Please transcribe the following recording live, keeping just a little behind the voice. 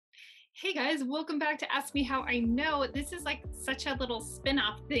Hey guys, welcome back to Ask Me How I Know. This is like such a little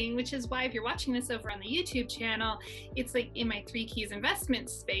spin-off thing, which is why if you're watching this over on the YouTube channel, it's like in my 3 keys investment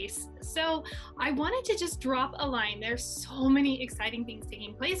space. So I wanted to just drop a line. There's so many exciting things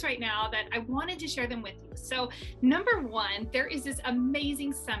taking place right now that I wanted to share them with you. So number one, there is this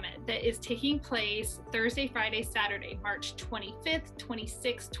amazing summit that is taking place Thursday, Friday, Saturday, March 25th,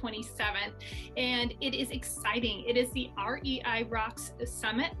 26th, 27th, and it is exciting. It is the REI Rocks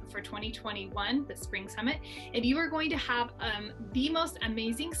Summit for 2021, the Spring Summit, and you are going to have the most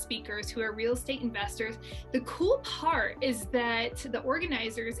amazing speakers who are real estate investors. The cool part is that the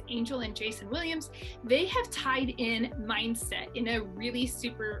organizers, Angel and Jason Williams, they have tied in mindset in a really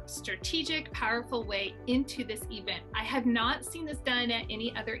super strategic, powerful way into this event. I have not seen this done at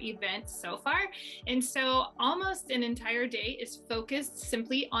any other event so far, and so almost an entire day is focused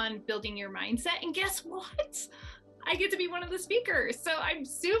simply on building your mindset. And guess what? I get to be one of the speakers. So I'm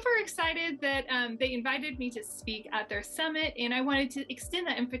super excited that they invited me to speak at their summit, and I wanted to extend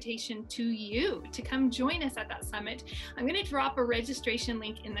that invitation to you to come join us at that summit. I'm going to drop a registration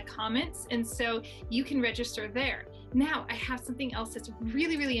link in the comments, and so you can register there. Now, I have something else that's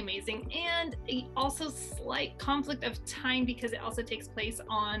really, really amazing, and also slight conflict of time because it also takes place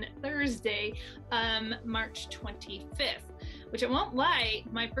on Thursday, March 25th. Which I won't lie,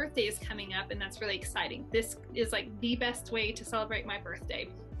 my birthday is coming up, and that's really exciting. This is like the best way to celebrate my birthday.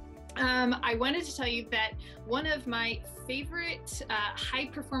 I wanted to tell you that one of my favorite high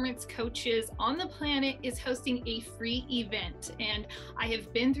performance coaches on the planet is hosting a free event. And I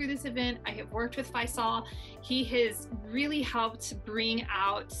have been through this event. I have worked with Faisal. He has really helped bring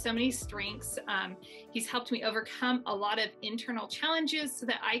out so many strengths. He's helped me overcome a lot of internal challenges so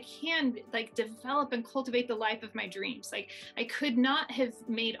that I can like develop and cultivate the life of my dreams. Like I could not have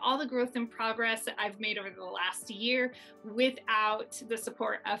made all the growth and progress that I've made over the last year without the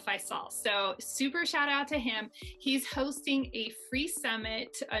support of Faisal. So super shout out to him. He's hosting a free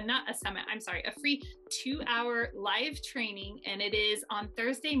summit, a free 2-hour live training, and it is on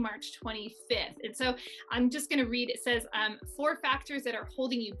Thursday, March 25th. And so I'm just going to read, it says 4 factors that are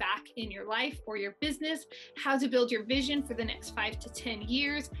holding you back in your life or your business, how to build your vision for the next 5 to 10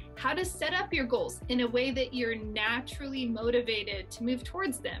 years, how to set up your goals in a way that you're naturally motivated to move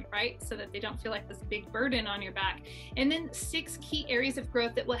towards them, right? So that they don't feel like this big burden on your back. And then 6 key areas of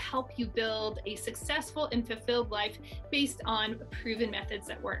growth that will help you build a successful and fulfilled life based on proven methods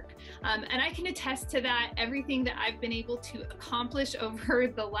that work. And I can attest to that. Everything that I've been able to accomplish over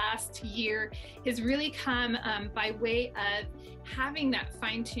the last year has really come by way of having that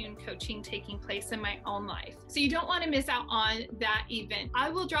fine-tuned coaching taking place in my own life. So you don't want to miss out on that event. I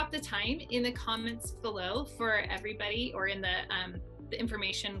will drop the time in the comments below for everybody, or in the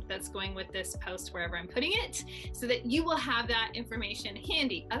information that's going with this post wherever I'm putting it, so that you will have that information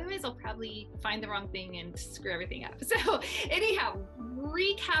handy. Otherwise, I'll probably find the wrong thing and screw everything up. So anyhow,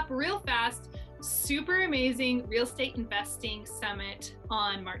 recap real fast. Super amazing real estate investing summit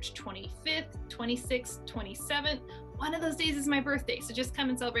on March 25th, 26th, 27th. One of those days is my birthday, so just come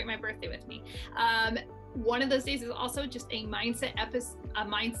and celebrate my birthday with me. One of those days is also just a mindset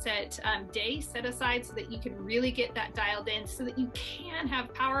day set aside so that you can really get that dialed in, so that you can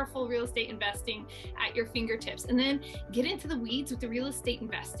have powerful real estate investing at your fingertips, and then get into the weeds with the real estate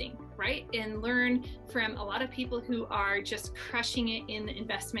investing, right? And learn from a lot of people who are just crushing it in the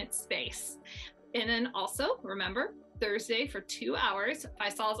investment space. And then also remember, Thursday for 2 hours,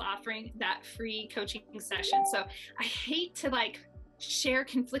 Faisal is offering that free coaching session. So I hate to share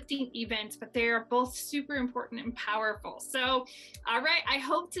conflicting events, but they are both super important and powerful. So, all right, I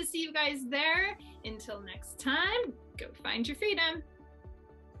hope to see you guys there. Until next time, go find your freedom.